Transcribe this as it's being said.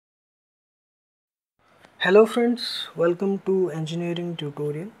Hello friends, welcome to engineering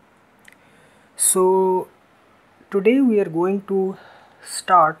tutorial. So today we are going to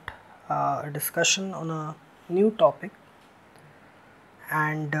start a discussion on a new topic,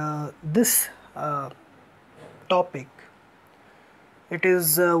 and this topic, it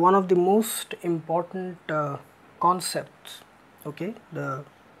is one of the most important concepts, okay, the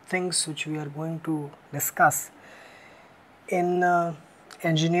things which we are going to discuss in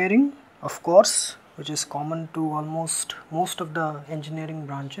engineering, of course, which is common to almost most of the engineering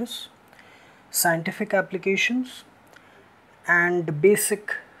branches, scientific applications, and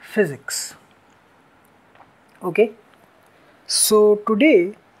basic physics. Okay, so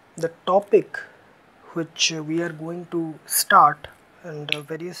today the topic which we are going to start and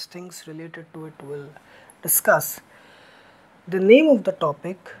various things related to it will discuss. The name of the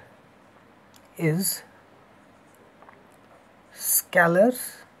topic is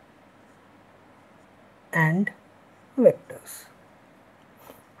scalars and vectors.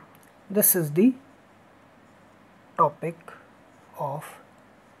 This is the topic of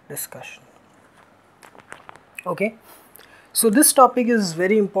discussion. Okay, so this topic is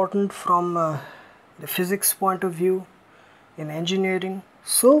very important from the physics point of view in engineering,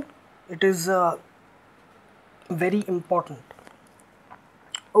 so it is very important.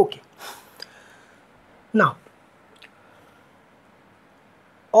 Okay, now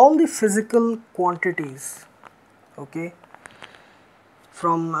all the physical quantities, okay,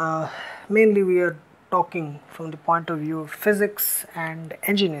 from mainly we are talking from the point of view of physics and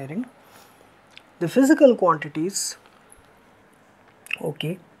engineering. The physical quantities,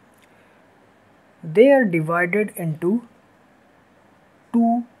 okay, they are divided into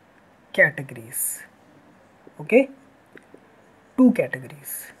two categories, okay, two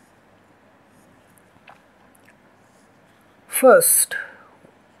categories. First,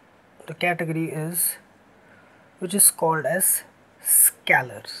 the category is which is called as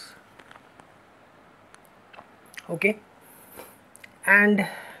scalars, okay, and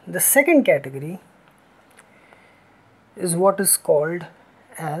the second category is what is called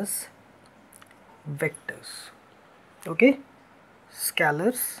as vectors, okay,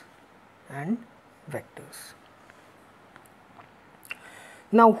 scalars and vectors.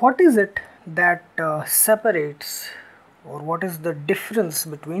 Now what is it that separates, or what is the difference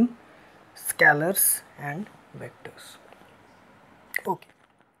between scalars and vectors? Okay,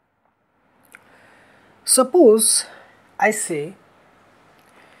 suppose I say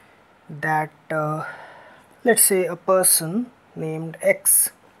that let's say a person named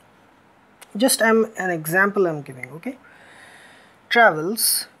X, just an example I'm giving, okay,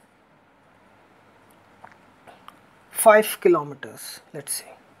 travels 5 kilometers, let's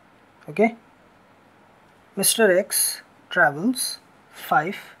say, okay, Mr. X travels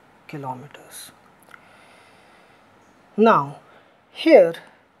 5 kilometers. Now here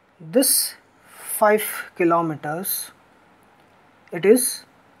this 5 kilometers, it is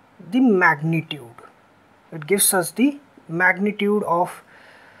the magnitude, it gives us the magnitude of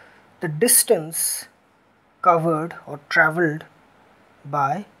the distance covered or traveled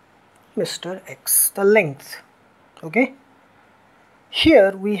by Mr. X, the length, okay.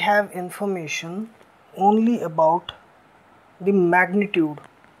 Here we have information only about the magnitude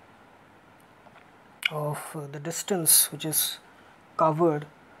of the distance which is covered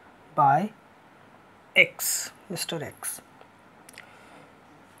by X, Mr. X.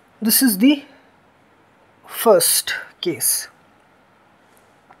 This is the first case.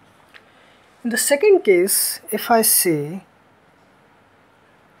 In the second case, if I say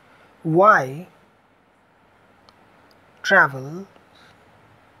Y travel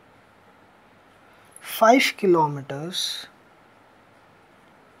 5 kilometers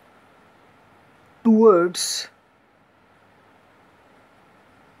towards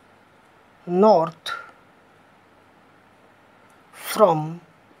north from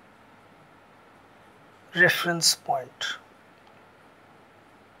reference point,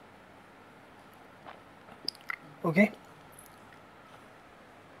 okay.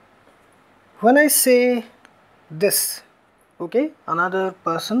 When I say this, okay, another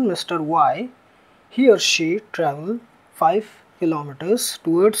person, Mr. Y, he or she travel 5 kilometers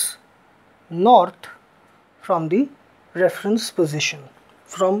towards north from the reference position,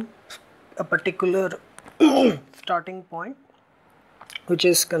 from a particular starting point which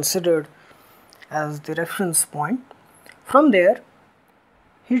is considered as the reference point. From there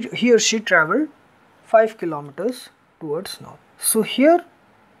he or she traveled 5 kilometers towards north. So here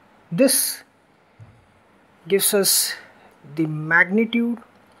this gives us the magnitude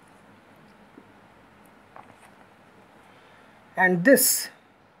and this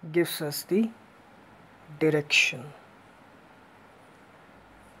gives us the direction.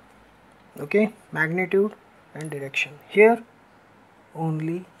 Okay, magnitude and direction. Here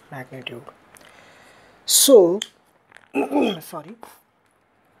only magnitude. So sorry,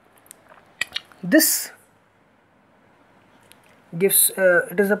 this gives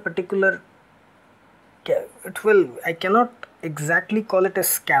it is a particular, I cannot exactly call it a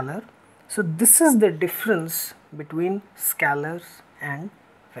scalar. So this is the difference between scalars and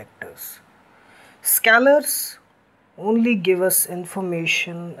vectors. Scalars only give us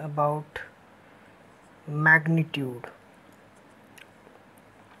information about magnitude.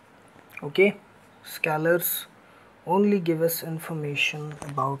 Okay, scalars only give us information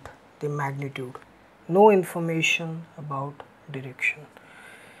about the magnitude, no information about direction.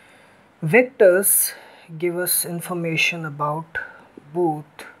 Vectors give us information about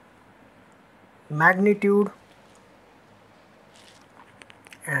both magnitude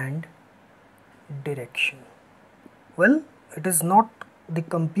and direction. Well, it is not the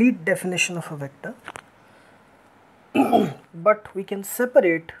complete definition of a vector, but we can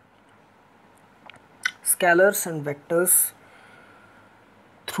separate scalars and vectors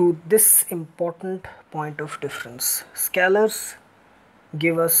through this important point of difference. Scalars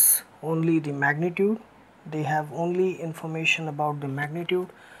give us only the magnitude, they have only information about the magnitude,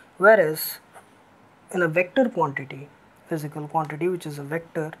 whereas in a vector quantity, physical quantity which is a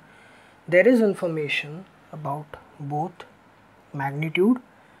vector, there is information about both magnitude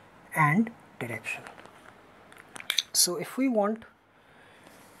and direction. So if we want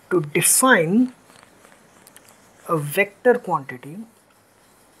to define a vector quantity,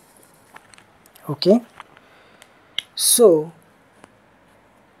 okay, so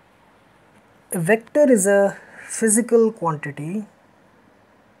a vector is a physical quantity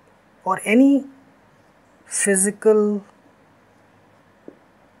or any physical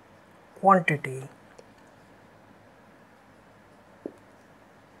quantity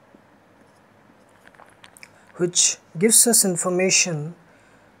which gives us information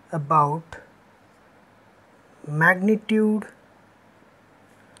about magnitude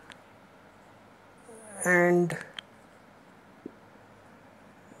and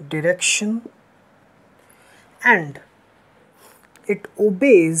direction, and it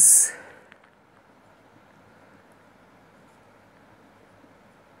obeys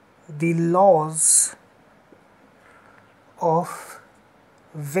the laws of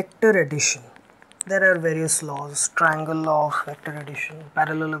vector addition. There are various laws: triangle law of vector addition,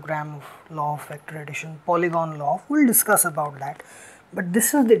 parallelogram law of vector addition, polygon law. We'll discuss about that, but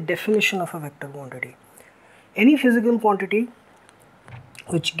this is the definition of a vector quantity. Any physical quantity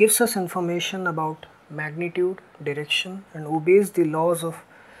which gives us information about magnitude, direction, and obeys the laws of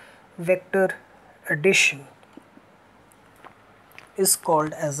vector addition is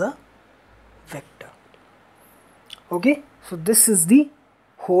called as a vector. Okay, so this is the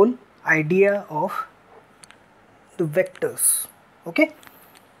whole idea of the vectors. Okay,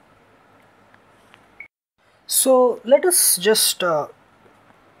 so let us just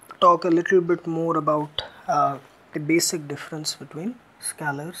talk a little bit more about the basic difference between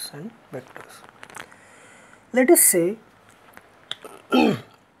scalars and vectors. Let us say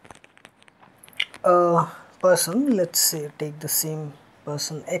a person, let's say take the same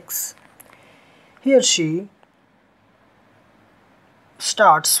person X, he or she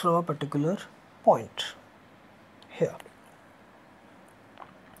starts from a particular point here.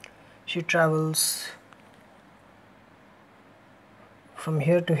 She travels from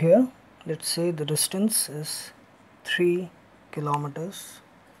here to here. Let's say the distance is 3 kilometers.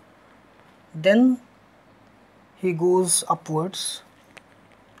 Then he goes upwards,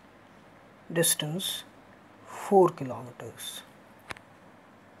 distance 4 kilometers.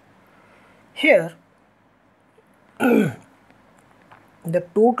 Here the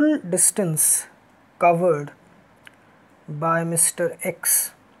total distance covered by Mr.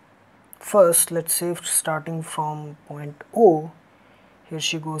 X, first let's say starting from point O, here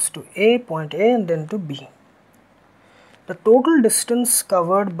she goes to point A and then to B. The total distance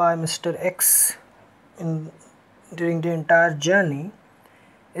covered by Mr. X during the entire journey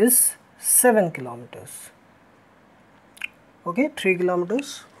is 7 kilometers. Okay, 3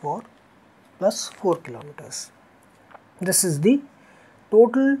 kilometers plus 4 kilometers. This is the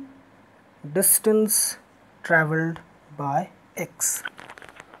total distance traveled by X.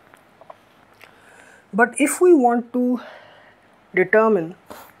 But if we want to determine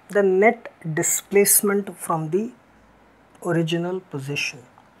the net displacement from the original position,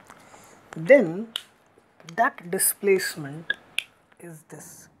 then that displacement is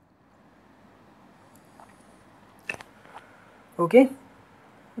this. Okay,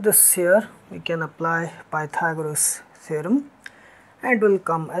 this here we can apply Pythagoras theorem and will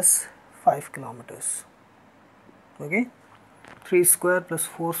come as 5 kilometers. Okay, 3 square plus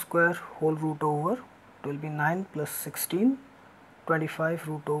 4 square whole root over, it will be 9 plus 16, 25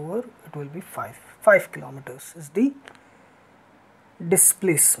 root over, it will be 5. 5 kilometers is the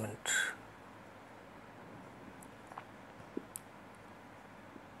displacement.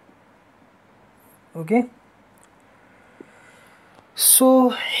 Okay, so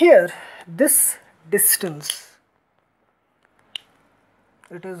here this distance,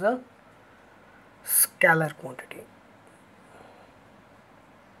 it is a scalar quantity.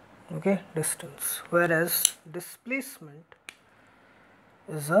 Okay, distance, whereas displacement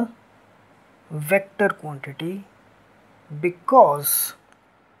is a vector quantity because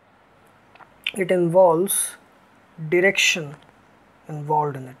it involves direction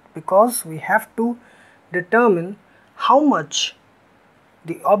involved in it, because we have to determine how much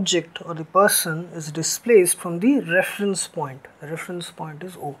the object or the person is displaced from the reference point. The reference point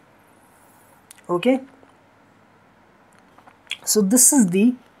is O. Okay, so this is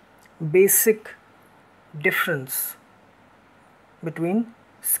the basic difference between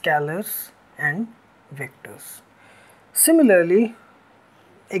scalars and vectors. Similarly,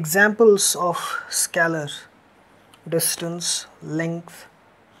 examples of scalar: distance, length,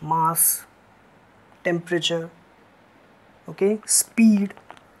 mass, temperature, okay, speed.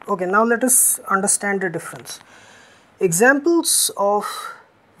 Okay, now let us understand the difference. Examples of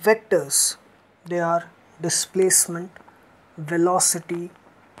vectors, they are displacement, velocity,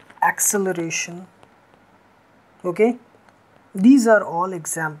 acceleration. Okay, these are all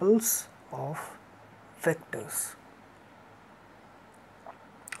examples of vectors.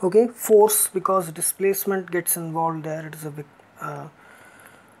 Okay, force, because displacement gets involved there, it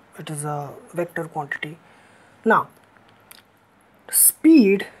is a vector quantity. Now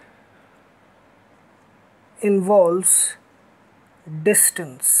speed involves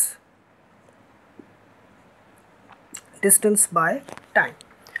distance by time.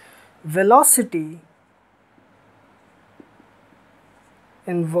 Velocity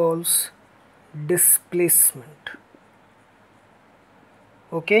involves displacement.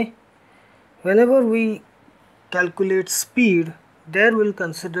 Okay, whenever we calculate speed, there we'll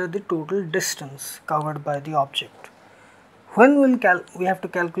consider the total distance covered by the object. When we have to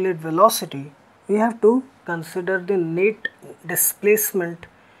calculate velocity, we have to consider the net displacement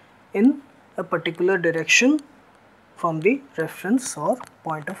in a particular direction from the reference or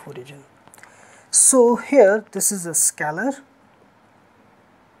point of origin. So here this is a scalar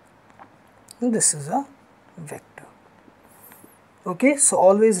and this is a vector. Okay, so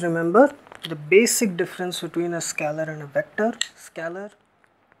always remember the basic difference between a scalar and a vector. Scalar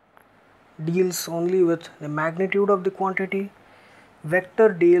deals only with the magnitude of the quantity. Vector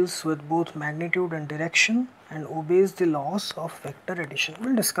deals with both magnitude and direction and obeys the laws of vector addition.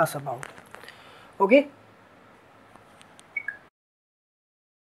 We'll discuss about it. Okay,